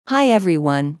Hi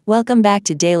everyone, welcome back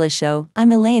to Dayla Show.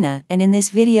 I'm Elena, and in this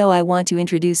video I want to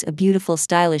introduce a beautiful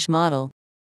stylish model.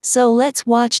 So let's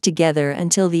watch together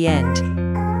until the end.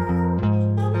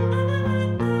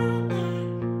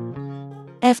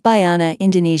 Fbyana,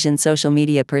 Indonesian social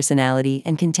media personality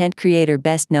and content creator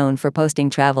best known for posting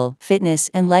travel, fitness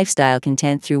and lifestyle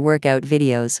content through workout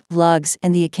videos, vlogs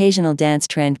and the occasional dance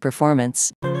trend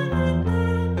performance.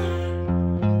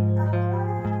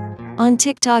 On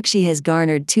TikTok she has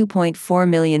garnered 2.4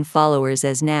 million followers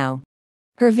as now.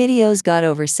 Her videos got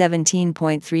over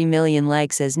 17.3 million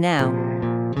likes as now.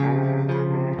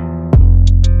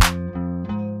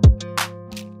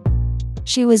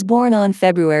 She was born on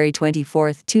February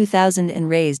 24, 2000 and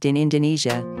raised in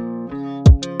Indonesia.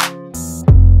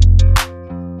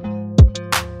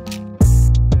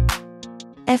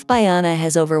 Fbyana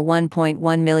has over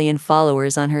 1.1 million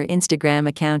followers on her Instagram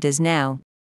account as now.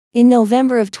 In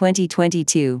November of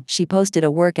 2022, she posted a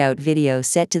workout video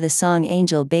set to the song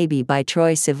Angel Baby by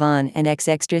Troye Sivan and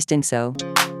XX Tristan.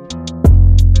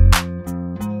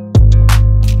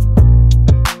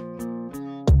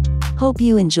 Hope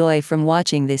you enjoy from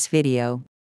watching this video.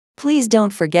 Please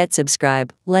don't forget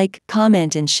subscribe, like,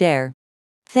 comment and share.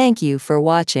 Thank you for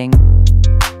watching.